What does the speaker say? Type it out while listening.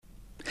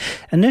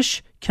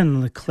Anis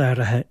ceanna le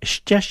cléirithe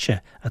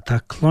isteise atá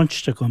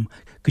clonste gom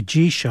go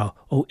dtí seo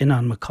ó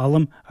Fionán Mac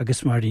Coluim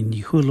agus Máirín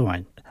Ní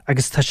Shúilleabháin.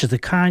 Agus tá sé de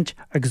caint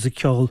agus a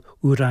ceoil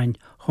amhráin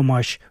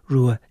Thomáis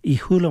Rua Uí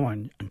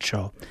Shúilleabháin an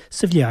seo,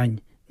 sa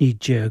bhleain ní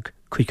déag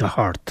chuig a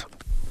thart.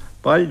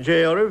 Bail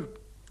déarmh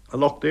a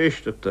locht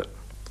éisteachta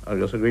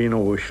agus a ghaoin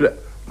óisle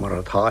mar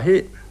a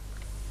thaithí.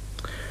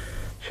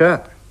 Se,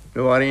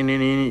 go Máirín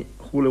Ní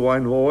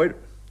Shúilleabháin mhóir,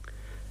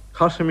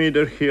 chasamíad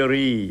ar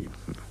chéirí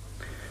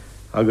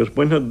agus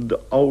buintead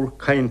áil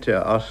cainte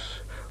as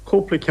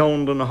cúpla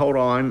ceann don na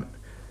amhráin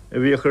a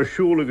bhí ar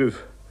siúlagah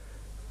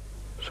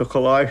sa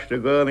choláiste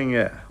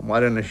gaalinge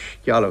Máirín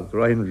Scéalach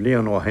rainn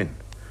bliain ó hin.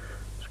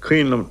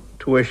 Cuinlam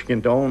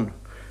tuaiscint ann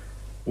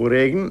ó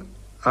réigen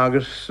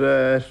agus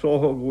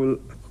sóthg bhfuil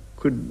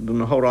chud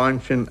don na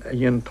amhráin sin a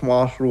dhéann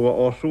Thomáis Rua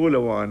Uí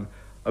Shúilleabháin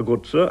a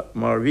gutsa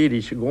mar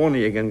bhídí sa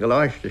gcónaí ag an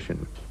goláiste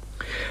sin.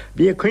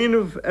 Bhí a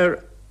cuinmh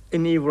ar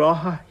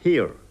iníomhráithe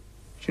hir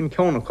sin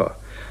ceannacha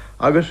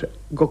agus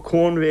go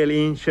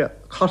cónmhéilínse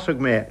casag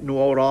mé nó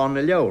árán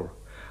na leabhar.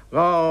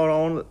 Gá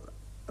árán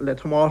le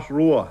Thomáis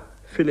Rua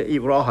file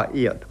íomhráithe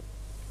iad.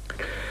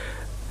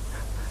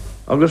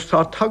 Agus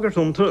tá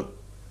tagartúnta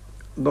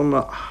don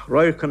na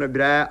roichana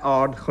bre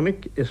ard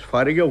chunig is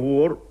farige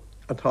mhór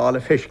atá le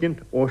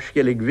feiscint ó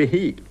sciaigh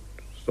bhithí,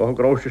 so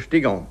gráise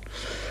stigán.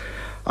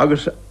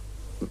 Agus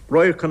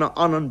roichana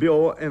anan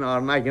beo in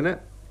ar naigine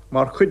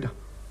mar chud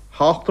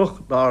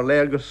háchtach dar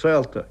léargus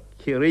Sáilta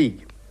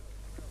chéirí.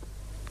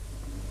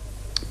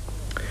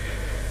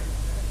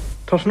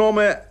 Tás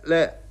nóme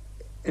le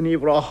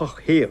iníomhráithach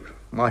hir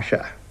má se.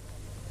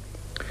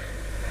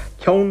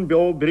 Ceann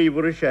beo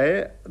bríomhar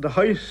sé de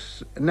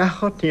thais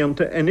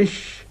nechatíanta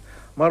inis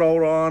mar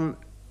árán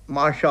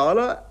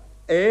máirseála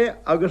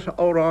agus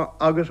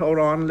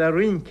árán le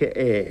rince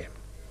é.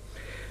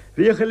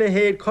 Bhíocha le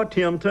héad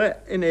chatíanta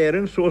in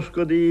éireann suas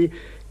go dtí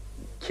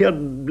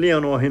cead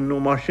bliain ó hin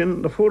nó mar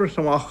sin de furas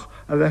amach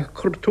a bheith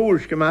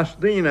curtúris go meas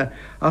daoine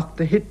ach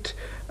de hit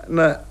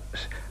na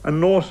an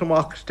nós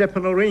amach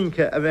stepan ó rince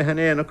a bheith an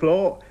éana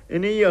chló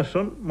in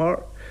íosan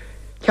mar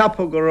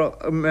ceappa gur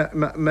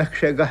meic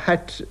sé go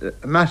het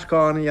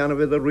meascáin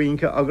dhéanamh bhid a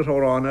rince agus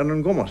árán ar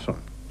an gomasan.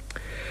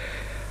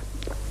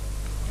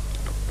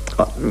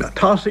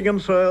 Tásaigh an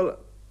Sáil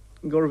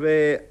gur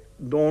bheith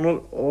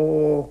dónal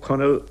ó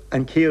chunil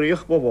an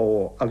céiríoch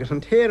bhó agus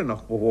an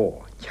téireannach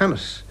bhó,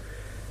 ceannas,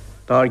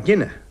 dar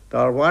gine,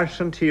 dar bhair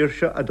san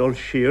tíirse a dul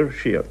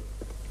siar.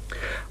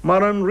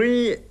 Mar an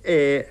rí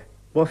é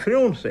ba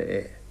friúnsa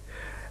é.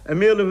 A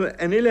míle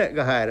an ile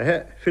go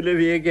háirithe file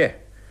bhíige,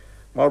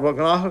 mar ba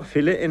gnáthach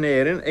file in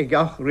éireann ag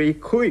gach rí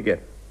cúige.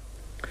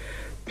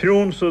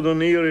 Friúnsa don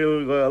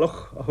níoríil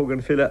Gaelach a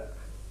thugann file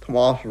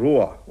Thomáis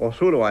Rua Uí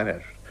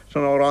Shúilleabháin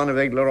san árán a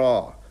bheith le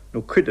rá,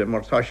 nó cuide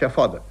mar tá sé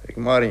fada ag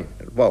Máirín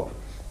ar bá.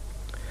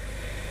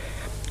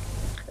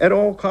 Ar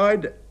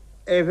ócáid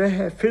é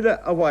bheith file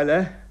a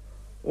bhaile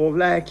ó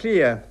bhleith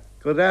clia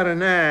go dar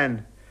an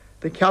áin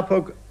de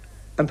ceapag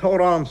an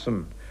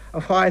tóránsan a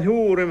fáid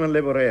thúr im an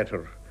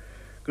liberator,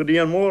 go dtí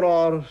an mór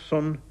ár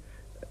san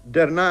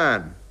der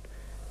náin.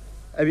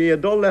 A bhí a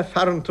dul le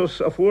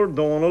fearantas a fuair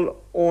dónal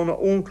óna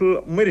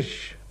úncail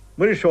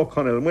muiris ó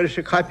chunil, muiris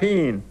a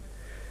caipín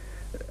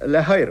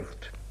le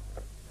haireacht.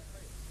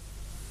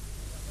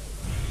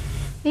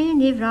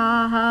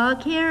 Iníomhráithe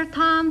céir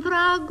tám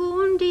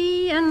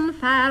bhragundi an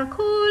fear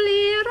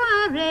cúlír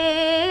a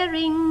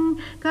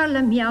réring, gur le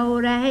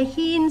meabhar a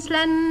híns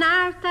le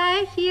neart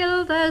a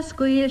hialda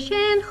scuil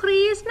sin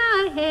chrís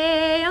na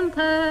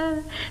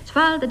héanta.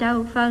 Falda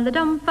dau, falda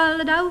dum,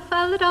 falda dau,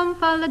 falda dum,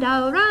 falda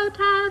dau, rau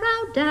ta,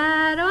 rau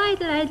da, rau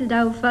idle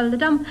dau, falda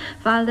dum,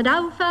 falda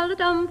dau, falda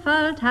dum,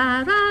 falda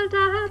ta, rau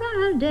da,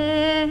 rau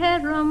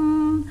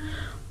derum.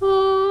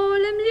 O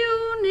lem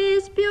liwn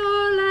is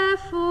biola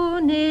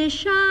ffwn is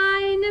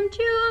shain am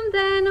tiwn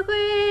den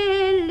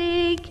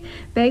gwelig,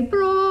 beg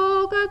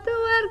brog a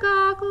dwyr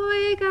gag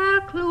oig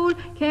ar clwl,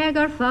 keg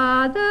ar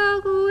fada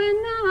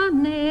gwyn a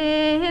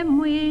nem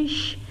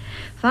wish.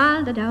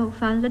 Falda dau,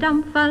 falda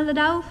dum, falda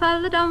dau,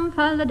 falda dum,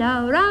 falda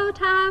dau, rau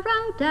ta,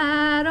 rau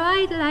da,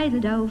 rau idle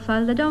dau,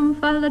 falda dum,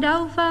 falda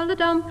dau, falda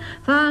dum,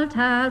 falda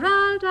ta,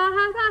 rau da,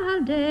 rau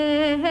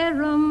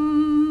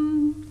derum.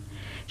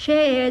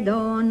 Sé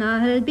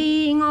dónal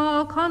bíng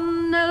ó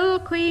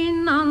chunil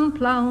cuin an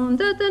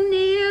pláunda den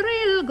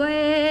níoril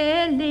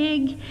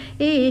Gaelig,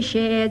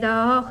 sé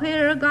dá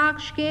chuir gach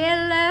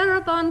scéal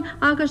ar ban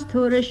agus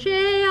tuair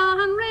sé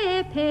an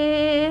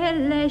ré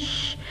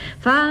leis.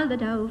 Falda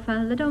dau,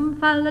 falda dum,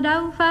 falda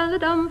dau, falda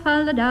dum,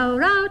 falda dau,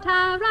 rau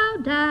ta, rau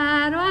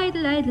da, rau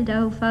idle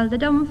dau, falda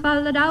dum,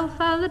 falda dau,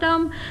 falda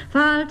dum,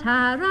 falda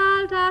ta,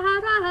 rau da,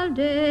 rau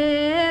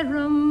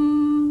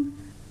derum.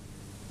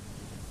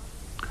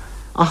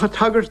 Ach a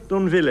tagart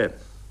don bhile,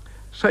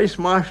 sais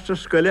máiste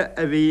scoile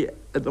a bhí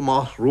a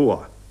Thomáis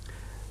Rua.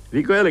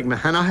 Bhí Gaeilge me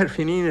henachar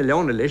finín a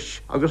leanna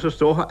leis agus is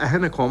tócha a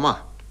hena coma.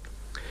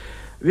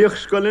 Bhíoh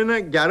scoilena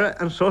gearra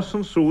an sos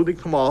an súdig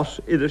Thomáis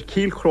idir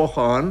cíl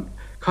crocháin,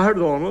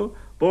 Cahardónal,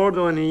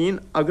 Bordónín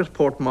agus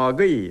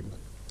Portmagaí.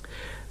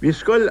 Bhí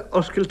scoil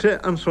oscailte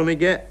an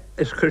sonnaige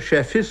is chur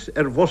séfis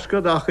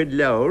bhoscad a chud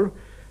leabhar,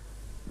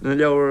 na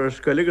leabhar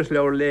scoil agus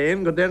leabhar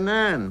léin go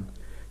déirnáin.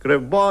 Go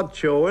raibh bád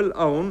ceoil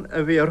ann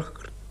a bhí ar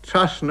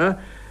trasna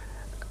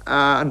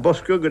an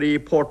bosca go í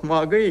Port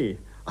Magaí,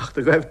 ach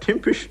go raibh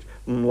timpist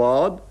an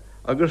bhád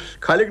agus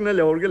cailligh na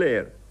leabhar go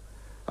léir.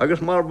 Agus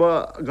mar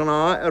ba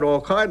gná ar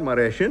ócáid mar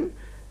sin,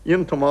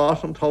 íon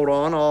Thomáis an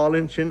tórán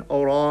álinn sin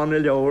órán i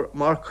leabhar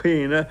mar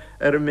chuoine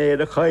ar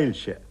méad a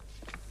chailse.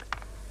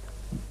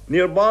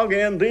 Níor bag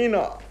éon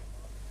daoine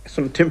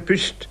san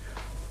timpist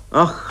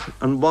ach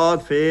an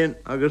bád féin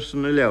agus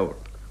na leabhar.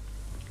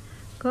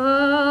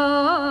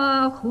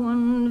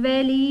 Chun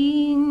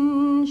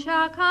bhelín se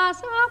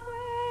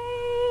casapé,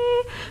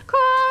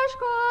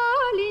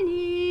 coscólín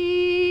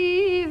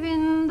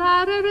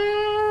vindare,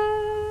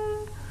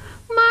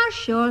 mar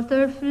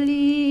seoltar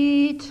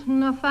flít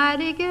na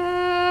farige,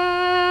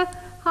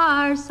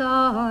 ar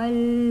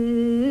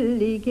sáligén.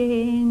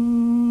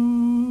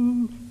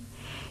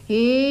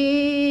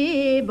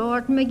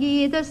 Bort me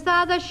gyd a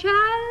stad a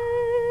shall,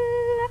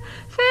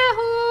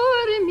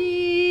 fehor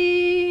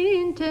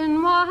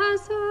mynten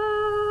wahasa,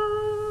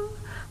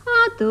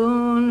 a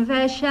dun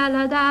fe shall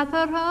a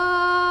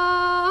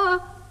datara,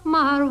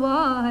 mar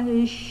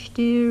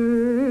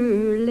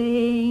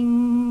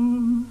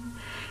wastirling.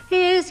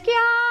 Is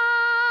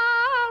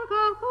gyal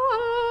go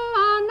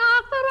kulla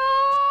nachtara,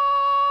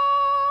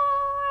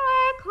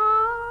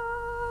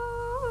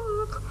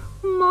 ekak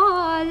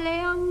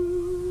maleam.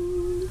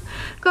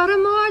 Got a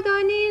more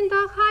than in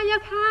the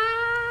kayak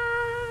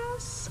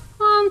has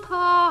on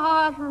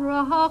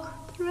Tarrock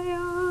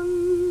Trean.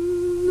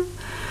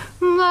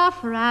 Ma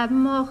frab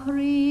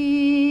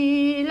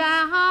mochri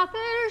la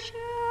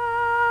hatersha,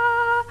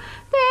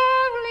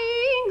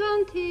 derling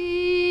on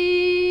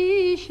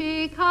tishi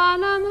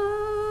kalama,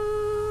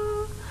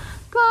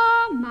 go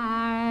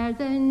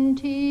marden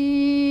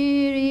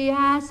tiri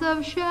as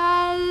of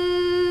shell,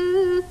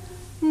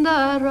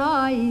 the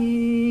riven.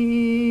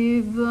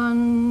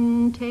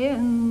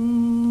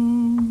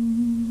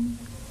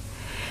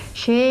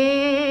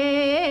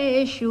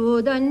 She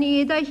should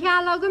need a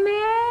halog me,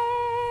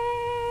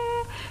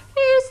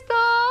 is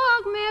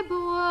dog me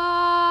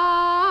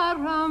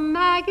boar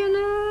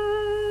magna,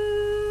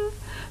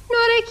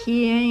 nor a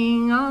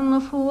king on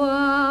the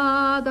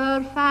father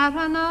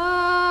farana,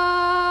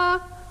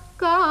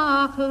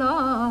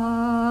 gachlas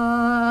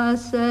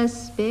a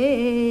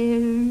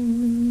spare.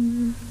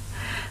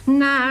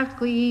 Neart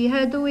we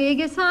had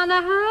wiggis on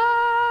a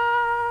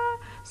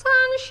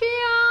san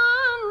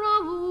shian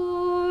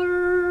ravur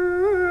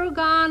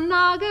gan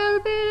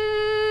nagelbe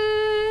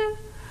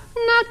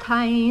na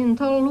tain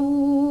to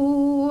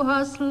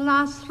luhas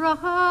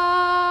lasraha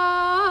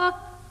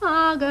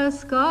agus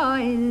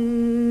gael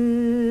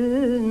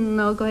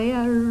no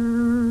gael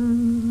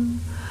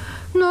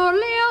nor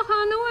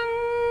leochan win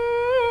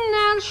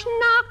el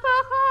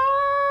schnappach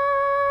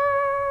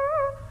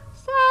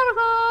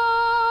sarga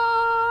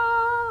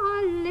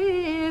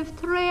liv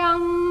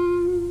trean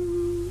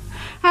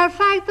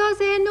fact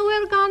does in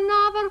will gone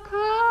over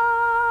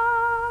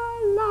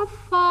la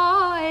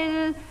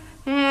file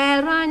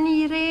an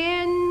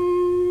iren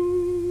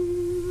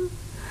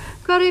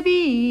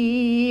Caribi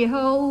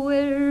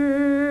hower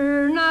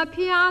na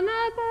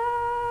pianada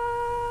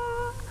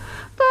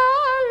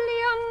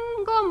Dalian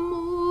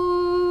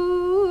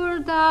gomur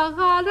da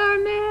galer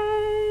me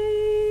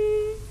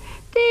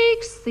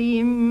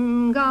Dixim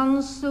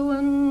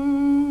gansun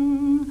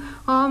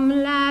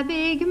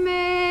labig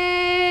me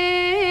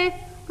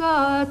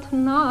got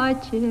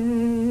not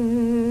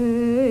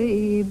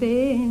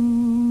ben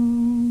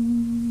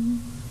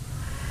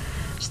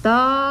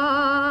sta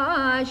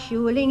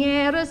shuling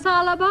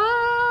salaba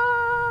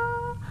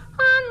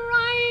an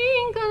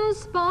rank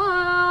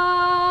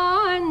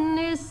span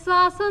is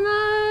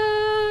sasana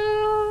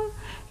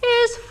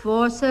is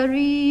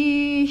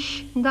forsarish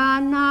da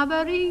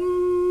nabering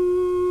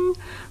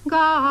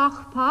gach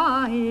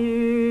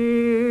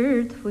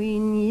paert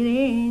twin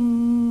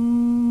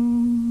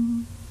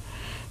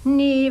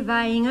Ní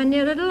bhaing an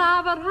ir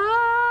lavar ha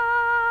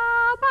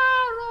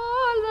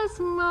barolas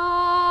na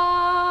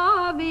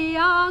vi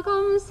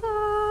agam sa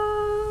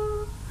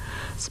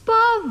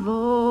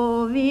spavo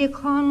vi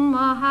kon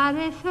ma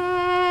harife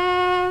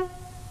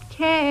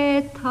ke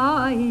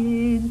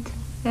taid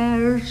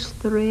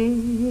stre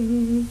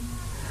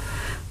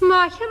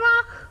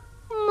machrach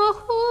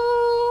mochu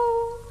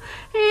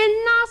in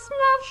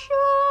nasnav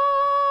shu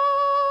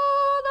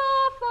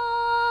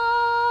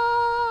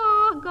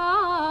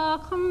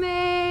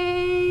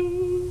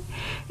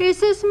Is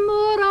this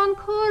more on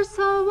course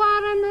of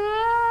warnes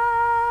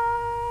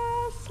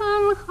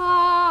and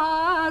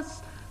has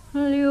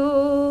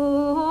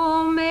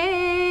liume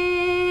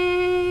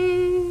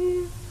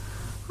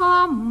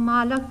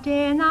malak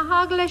dena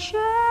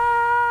hagleshe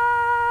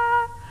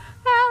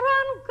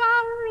eran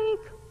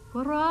garrik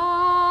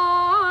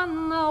gran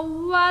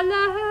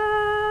wala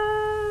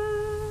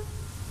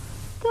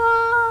da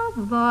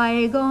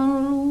vaigon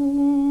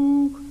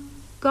lung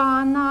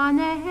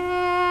ganane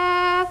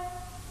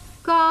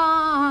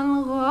gan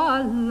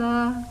rolle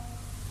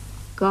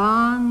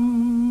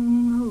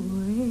gone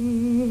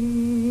away.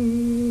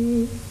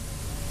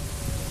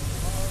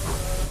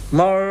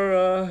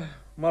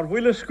 Mar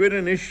bhuiile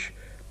scuireann is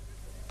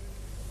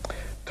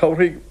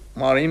tabhraigh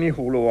Máirín Ní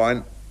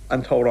Shúilleabháin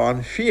an tórán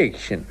fiag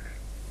sin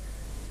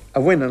a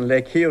bhaineann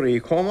le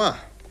céirí comá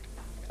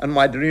an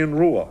Máirín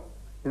Rua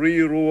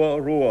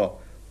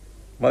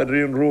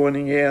Máirín Rua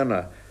ní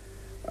Ghéana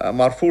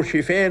mar fuair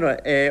sí féine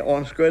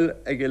an scoil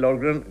ag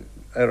logran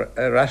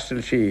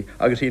rastal sí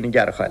agus í na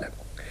Gearchaile.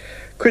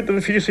 Cuid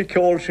an físa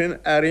ceoil sin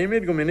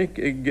imid go minic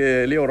ag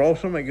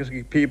leorásam agus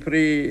ag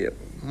píparí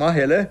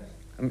maithile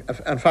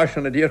an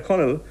fashion a dír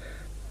conil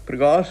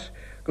brigás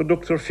go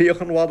Dr.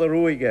 Fionán Mac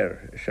Coluim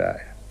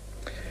sé.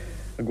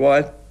 A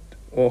gháid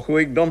ó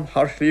chuig dom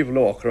tharslíomh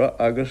lóchra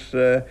agus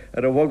ar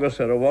a bhagas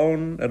ar a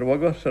bhán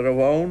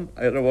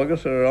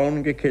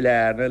go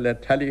cileanna le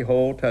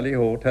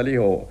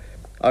talíthó.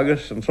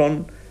 Agus an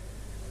son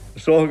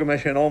sóga me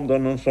sin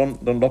don an son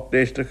don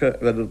lochdéistecha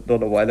bheit do a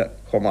bhhaile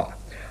chomá.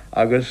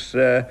 Agus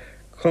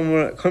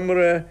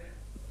cumre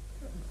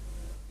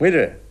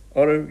muide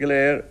orh go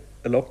léir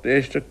a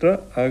lochdéisteachta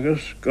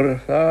agus gur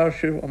fearr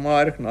siú a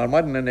Máireach ná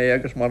maidin é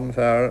agus mar an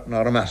fearr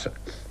ná a measa.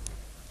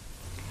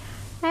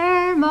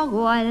 Má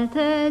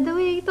gháilte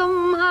dúigh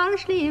dom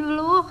tharslíomh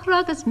lóchra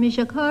agus mis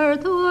a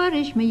chuirtúir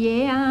is me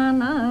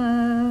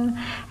dhéana.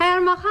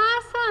 Má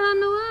chasa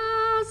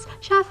nuas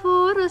se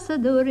furas a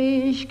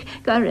dúrisc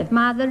go raibh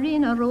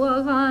Máirín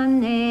Rua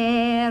gan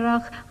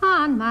néireach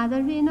an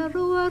Máirín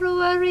Rua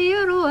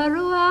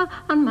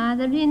an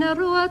Máirín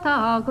Rua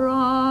tá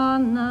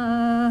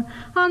grána.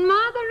 An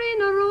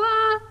Máirín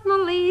Rua na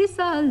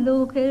lísa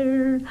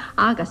lúcair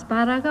agus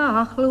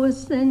baragach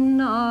luas in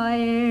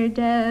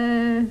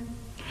áirde.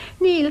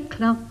 Níl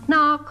cloch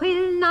ná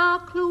cuil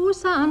ná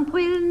clús an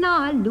puil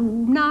ná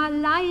lúm ná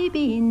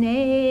laibí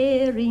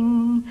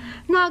néring.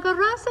 Ná go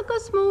ras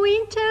agus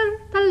muintir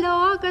tá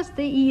lágas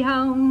de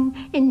íhaun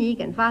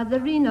inig an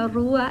Máirín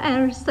Rua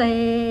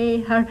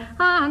séhar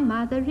an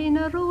Máirín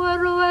Rua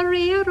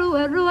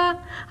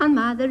an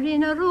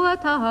Máirín Rua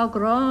tá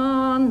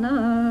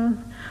grána.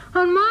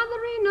 An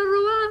Máirín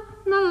Rua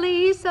na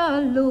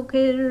lísa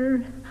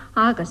lúcair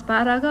agus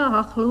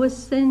baragach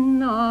luas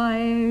in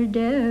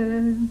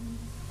áirde.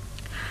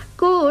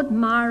 Good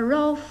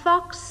morrow,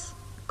 fox,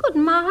 good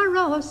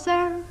morrow,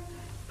 sir.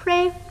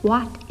 Pray,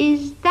 what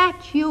is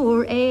that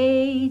you're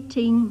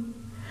eating?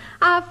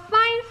 A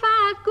fine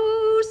fat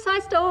goose I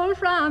stole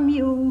from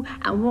you,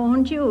 and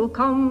won't you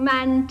come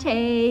and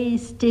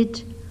taste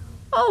it?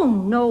 Oh,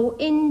 no,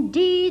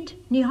 indeed,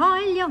 ní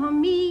háile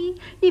me,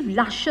 ní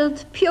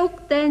bhlaisiad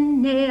peoch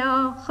den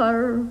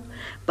neachar.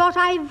 But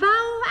I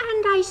vow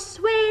and I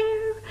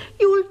swear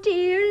you'll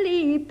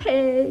dearly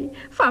pay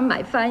for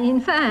my fine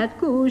fat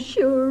goose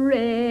you're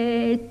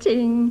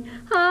eating.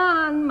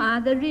 An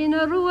Máirín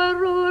Rua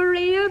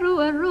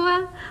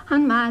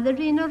an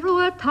Máirín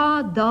Rua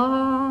tá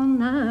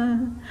dána.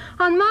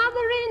 An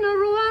Máirín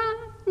Rua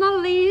na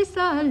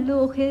lísa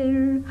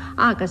lúcair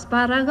agus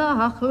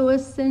baragach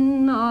luas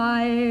in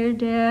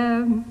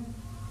áirde.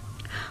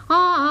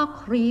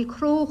 Chrí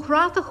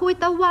crúchrata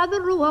chuit a bhada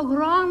Rua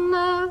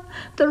grána,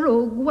 de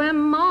rúgwe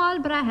máil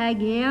brethe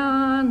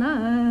géana.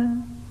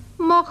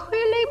 Má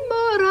chuilig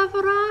mór a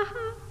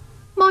bhratha,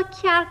 má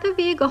ceart a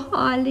bhí go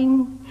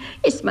háling,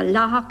 is má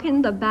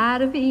láchan de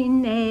bear a bhí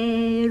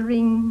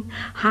néring.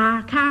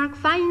 Thar carc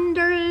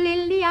finder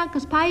lily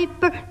agus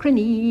piper,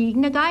 cruníg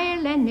na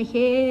gair le na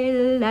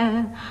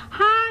chéile.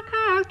 Thar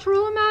carc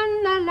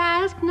trúman na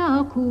lasc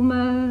na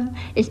cúma,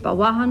 is ba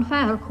wahan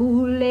fear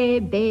cúle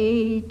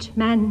beit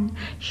man.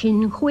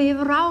 Sin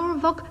chuibh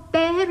ráirfach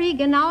berí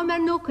gan ámar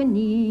nó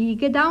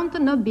cruníg a dánta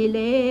na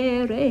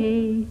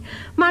bilére.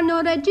 Mar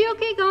nuair a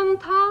diogig an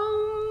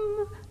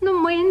tám, na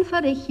muin for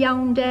a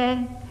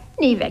cheaunde,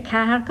 ní bheith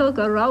carco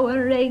go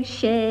ráir ag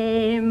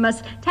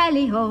sémas.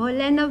 Talíthó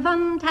lena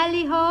bhan,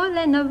 talíthó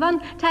lena bhan,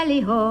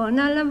 talíthó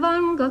na le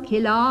bhan go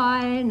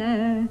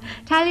ciláine.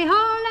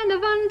 Talíthó lena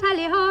bhan,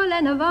 talíthó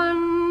lena bhan,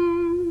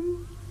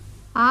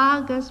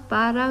 agus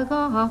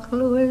baragach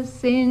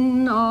luas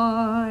in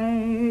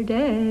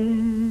áirde.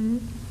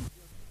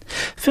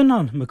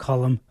 Fionán Mac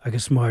Coluim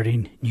agus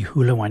Máirín Ní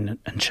Shúilleabháin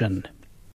an sin.